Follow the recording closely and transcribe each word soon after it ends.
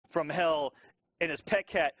from hell and his pet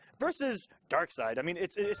cat versus Darkseid. I mean,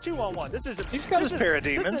 it's 2-on-1 This is he's got his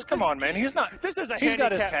parademons. Come on, man. He's not. This is a he's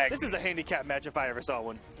got his handicap. tag. This is a handicap match if I ever saw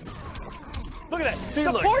one. Look at that. See,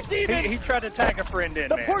 the look, poor demon. He tried to tag a friend in.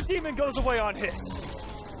 The man. poor demon goes away on hit.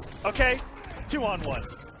 Okay, 2-on-1.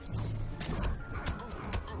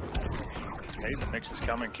 Okay, the Knicks is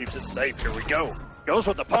coming, keeps it safe. Here we go. Goes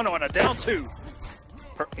with the punt on a down 2.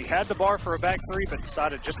 He had the bar for a back 3, but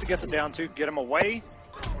decided just to get the down 2, get him away.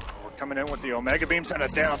 We're coming in with the Omega Beams and a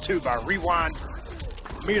down 2 by Rewind.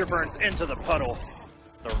 Meter burns into the puddle.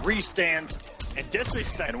 The restand. And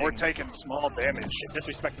disrespecting. And we're taking small damage.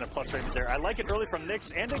 Disrespecting the plus rate there. I like it early from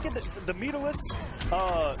Knicks, and they get the meterless,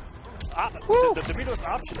 the meterless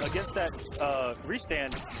option against that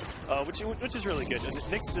restand, which is really good.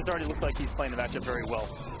 And Knicks has already looked like he's playing the matchup very well.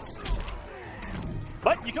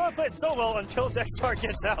 But you can only play it so well until Dexter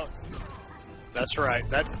gets out. That's right.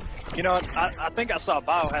 That, you know, I think I saw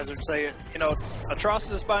Biohazard say it. You know,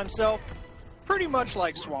 Atrocitus by himself, pretty much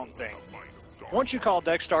like Swamp Thing. Once you call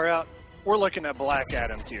Dexter out, we're looking at Black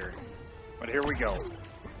Adam tier. But here we go.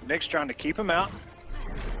 Nick's trying to keep him out.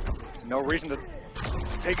 No reason to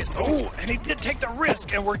take it. Oh, and he did take the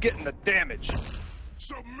risk, and we're getting the damage.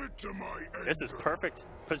 Submit to my This is perfect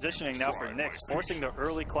positioning now for Knicks, forcing the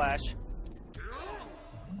early clash.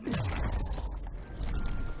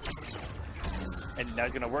 And now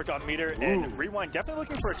he's going to work on meter, and Rewind definitely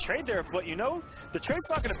looking for a trade there, but you know, the trade's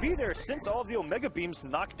not going to be there since all of the Omega Beams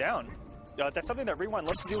knocked down. That's something that Rewind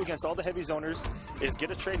loves to do against all the heavy zoners, is get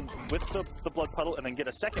a trade with the Blood Puddle and then get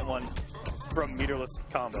a second one from meterless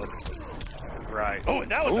combo. Right. Oh, and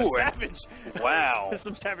that was a savage. Wow.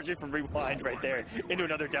 Some savagery from Rewind right there into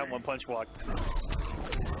another down 1 punch walk.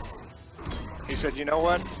 He said, you know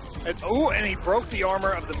what? And he broke the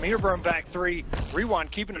armor of the meter burn back 3.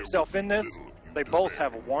 Rewind keeping himself in this. They both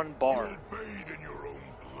have 1 bar.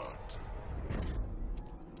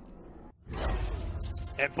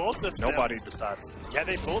 And both of Nobody decides. Yeah,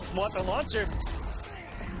 they both want the launcher.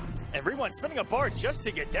 And Rewind spending a bar just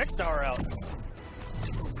to get Dexter out.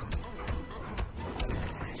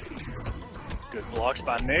 Good blocks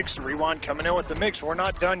by Knicks. Rewind coming in with the mix. We're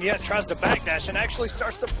not done yet. Tries to backdash and actually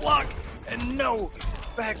starts to block. And no,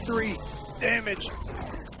 back 3 damage.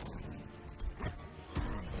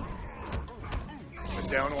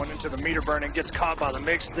 Down 1 into the meter burn and gets caught by the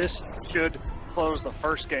mix. This should close the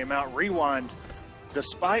first game out. Rewind,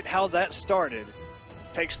 despite how that started,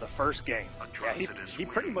 takes the first game. Yeah, he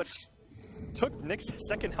pretty much took Nick's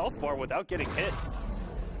second health bar without getting hit.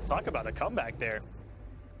 Talk about a comeback there.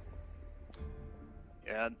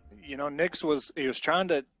 Yeah, you know, Knicks was trying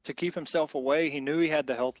to keep himself away. He knew he had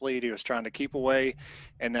the health lead. He was trying to keep away.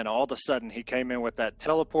 And then all of a sudden he came in with that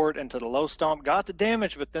teleport into the low stomp, got the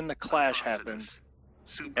damage, but then the clash happened.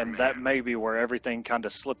 And that may be where everything kind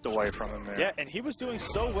of slipped away from him there. Yeah, and he was doing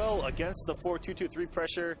so well against the 4-2-2-3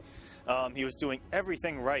 pressure. He was doing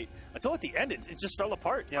everything right. Until at the end, it just fell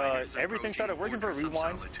apart. Everything started working for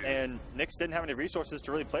Rewind, and Knicks didn't have any resources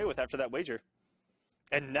to really play with after that wager.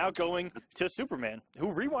 And now going to Superman,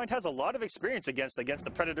 who Rewind has a lot of experience against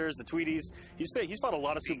the Predators, the Tweeties. He's fought a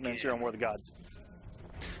lot of Supermans here on War of the Gods.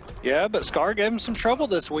 Yeah, but Scar gave him some trouble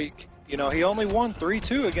this week. You know, he only won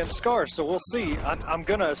 3-2 against Scar, so we'll see. I'm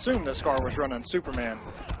going to assume that Scar was running Superman.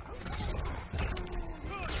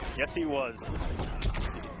 Yes, he was.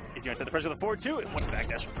 He's going to take the pressure of the 4-2 and one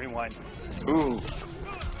backdash from Rewind. Ooh,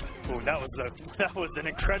 that was an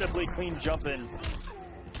incredibly clean jump in.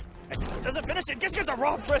 And doesn't finish it. Gets a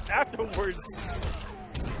raw breath afterwards.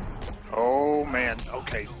 Oh, man.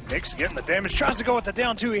 Okay, Nick's getting the damage. Tries to go with the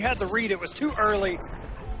down 2. He had the read. It was too early.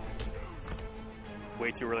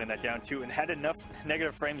 Way too early in that down 2, and had enough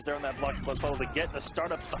negative frames there on that block puddle to get the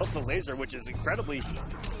startup of the laser, which is incredibly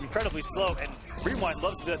slow. And Rewind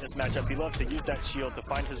loves to do that in this matchup. He loves to use that shield to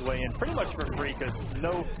find his way in pretty much for free, because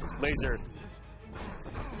no laser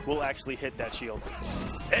will actually hit that shield.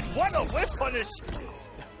 And what a whip punish!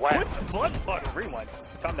 Wow. With the blood puddle. Rewind.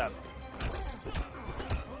 Calm down.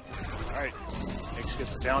 All right, Knicks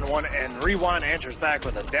gets the down 1, and Rewind answers back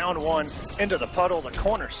with a down 1 into the puddle, the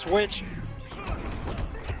corner switch.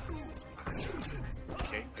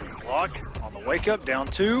 Okay, good block on the wake up, down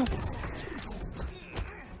 2.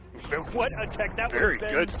 What a tech that Very would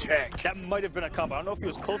have been. good tech. That might have been a combo. I don't know if he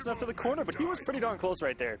was close enough to the corner, but he was pretty darn close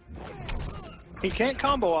right there. He can't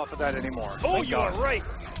combo off of that anymore. Oh, you are right.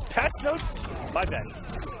 Patch notes? My bad.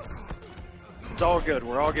 It's all good.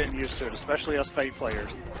 We're all getting used to it, especially us Fate players.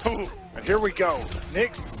 Ooh. And here we go.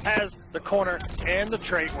 Knicks has the corner and the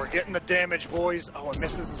trait. We're getting the damage, boys. Oh, it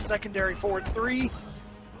misses the secondary forward 3.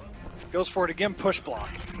 Goes for it again, push block.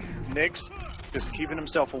 Knicks Just keeping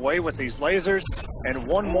himself away with these lasers, and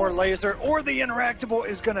one more laser, or the interactable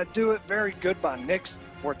is going to do it. Very good by Knicks.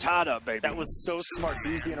 We're tied up, baby. That was so smart to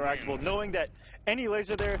use the interactable, knowing that any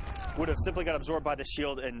laser there would have simply got absorbed by the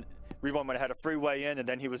shield, and Rewind might have had a free way in, and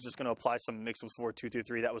then he was just going to apply some mix with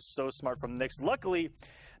 4-2-2-3. That was so smart from Knicks. Luckily,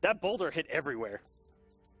 that boulder hit everywhere.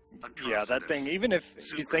 Yeah, that thing, even if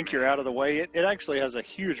you think you're out of the way, it actually has a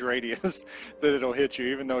huge radius that it'll hit you,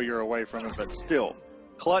 even though you're away from it. But still,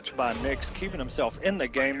 clutch by Knicks, keeping himself in the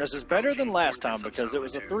game. This is better than last time because it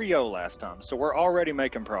was a 3-0 last time, so we're already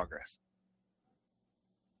making progress.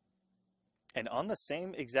 And on the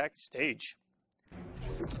same exact stage.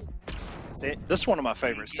 This is one of my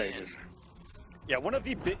favorite stages. Yeah, one of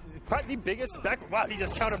the probably the biggest back. Wow, he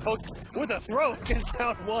just counter poked with a throw against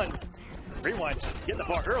down one. Rewind, getting the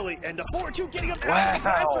bar early, and the 4-2 getting him out of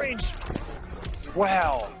blast range.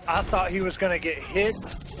 Wow, I thought he was going to get hit,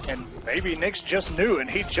 and maybe Knicks just knew, and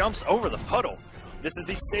he jumps over the puddle. This is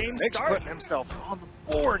the same Knicks start. putting himself on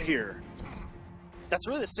the board here. That's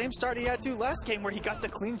really the same start he had to last game where he got the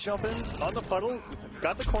clean jump in on the puddle,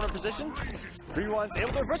 got the corner position. Rewind's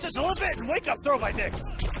able to reverse this a little bit, and wake up throw by Knicks.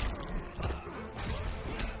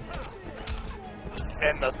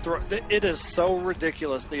 And the throw, it is so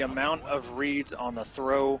ridiculous the amount of reads on the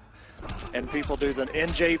throw, and people do the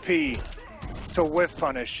NJP to whiff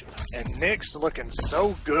punish, and Knicks looking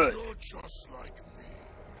so good. You're just like me.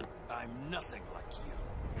 I'm nothing like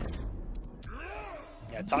you.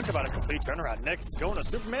 Yeah, talk about a complete turnaround. Knicks going to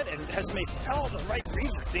Superman and has made all the right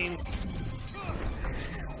reads, it seems.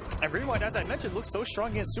 And Rewind, as I mentioned, looks so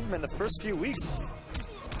strong against Superman the first few weeks.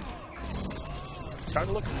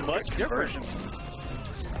 Starting to look much different.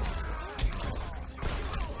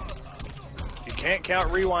 You can't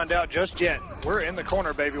count Rewind out just yet. We're in the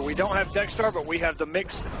corner, baby. We don't have Dexstar, but we have the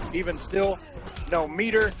mix even still. No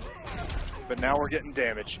meter, but now we're getting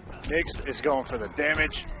damage. Knicks is going for the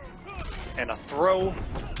damage and a throw.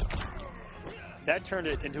 That turned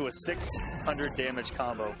it into a 600 damage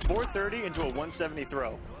combo. 430 into a 170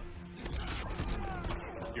 throw.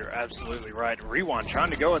 You're absolutely right. Rewind trying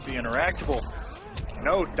to go at the interactable.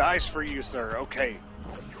 No dice for you, sir. Okay.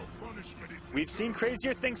 We've seen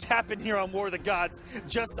crazier things happen here on War of the Gods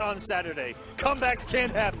just on Saturday. Comebacks can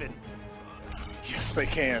happen. Yes, they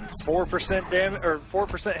can. 4% damage or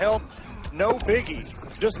 4% health. No biggie.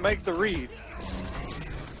 Just make the reads.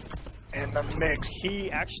 And the mix.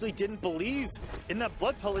 He actually didn't believe in that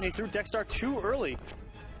blood pellet and he threw Dexstar too early.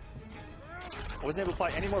 Wasn't able to apply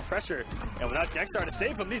any more pressure. And without Dexstar to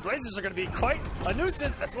save him, these lasers are going to be quite a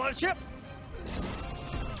nuisance. That's a lot of chip.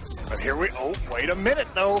 But here we, oh, wait a minute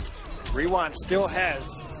though. Rewind still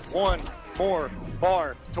has one more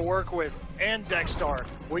bar to work with and Dexstar.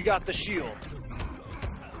 We got the shield.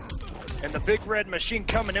 And the big red machine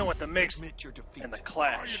coming in with the mix and the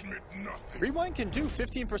clash. Rewind can do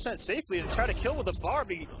 15% safely and try to kill with a bar,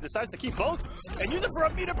 but he decides to keep both and use it for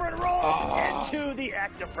a meter burn roll into the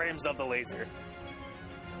active frames of the laser.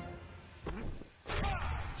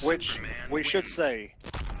 Which we should say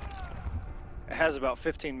it has about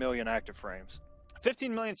 15 million active frames.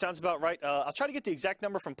 15 million sounds about right. I'll try to get the exact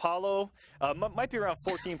number from Paulo. Might be around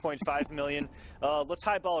 14.5 million. Let's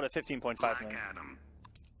highball it at 15.5 million.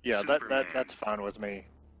 Yeah, that's fine with me.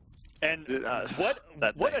 And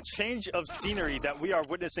what a change of scenery that we are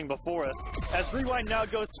witnessing before us as Rewind now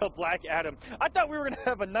goes to Black Adam. I thought we were going to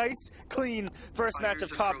have a nice, clean first match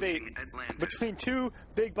of top 8 between two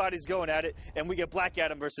big bodies going at it, and we get Black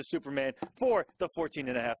Adam versus Superman for the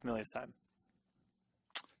 14.5 millionth time.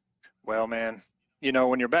 Well, man, you know,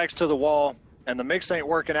 when your back's to the wall and the mix ain't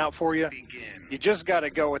working out for you, you just got to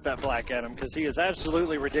go with that Black Adam because he is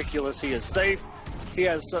absolutely ridiculous. He is safe. He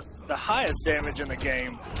has the highest damage in the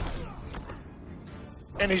game.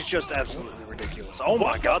 And he's just absolutely ridiculous. Oh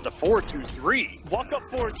my God, the 4-2-3. Walk up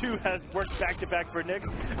 4-2 has worked back-to-back for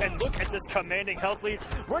Knicks. And look at this commanding health lead.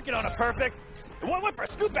 Working on a perfect. One went for a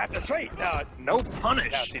scoop after trade. No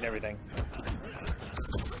punish. Now I've seen everything.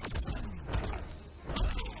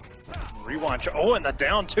 Rewind. Oh, and the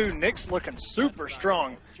down 2. Knicks looking super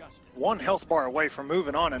strong. 1 health bar away from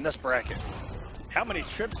moving on in this bracket. How many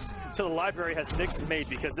trips to the library has Knicks made?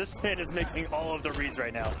 Because this man is making all of the reads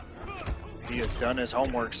right now. He has done his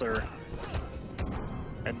homework, sir.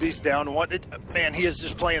 And he's down 1. Man, he is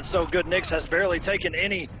just playing so good. Knicks has barely taken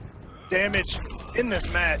any damage in this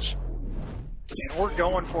match. And we're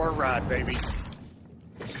going for a ride, baby.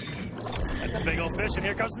 That's a big old fish, and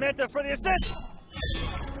here comes Manta for the assist.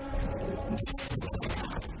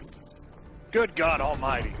 Good God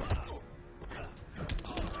almighty.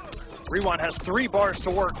 Rewind has 3 bars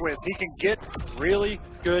to work with. He can get really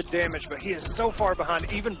good damage, but he is so far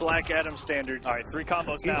behind even Black Adam standards. All right, 3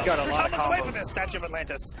 combos now. He's got a lot of away combos. from this Statue of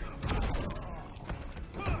Atlantis.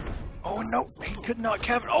 Oh, no, he could not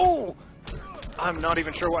cap. Oh! I'm not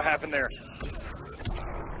even sure what happened there.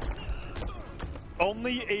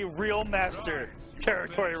 Only a real master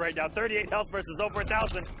territory right now. 38 health versus over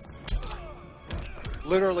 1,000.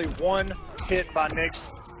 Literally 1 hit by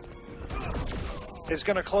Knicks is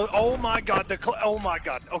going to close. Oh my god, oh my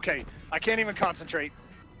god. Okay, I can't even concentrate.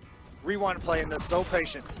 Rewind playing this so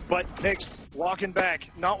patient. But Knicks walking back,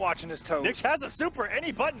 not watching his toes. Knicks has a super.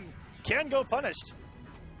 Any button can go punished.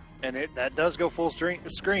 And that does go full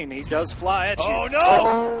screen. He does fly at you. Oh no!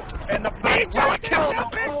 Oh, and the bait will kill him.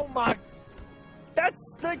 jumping. Oh my.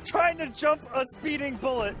 That's like trying to jump a speeding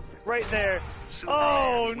bullet right there.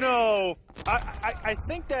 Oh no! I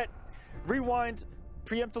think that Rewind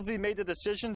preemptively made the decision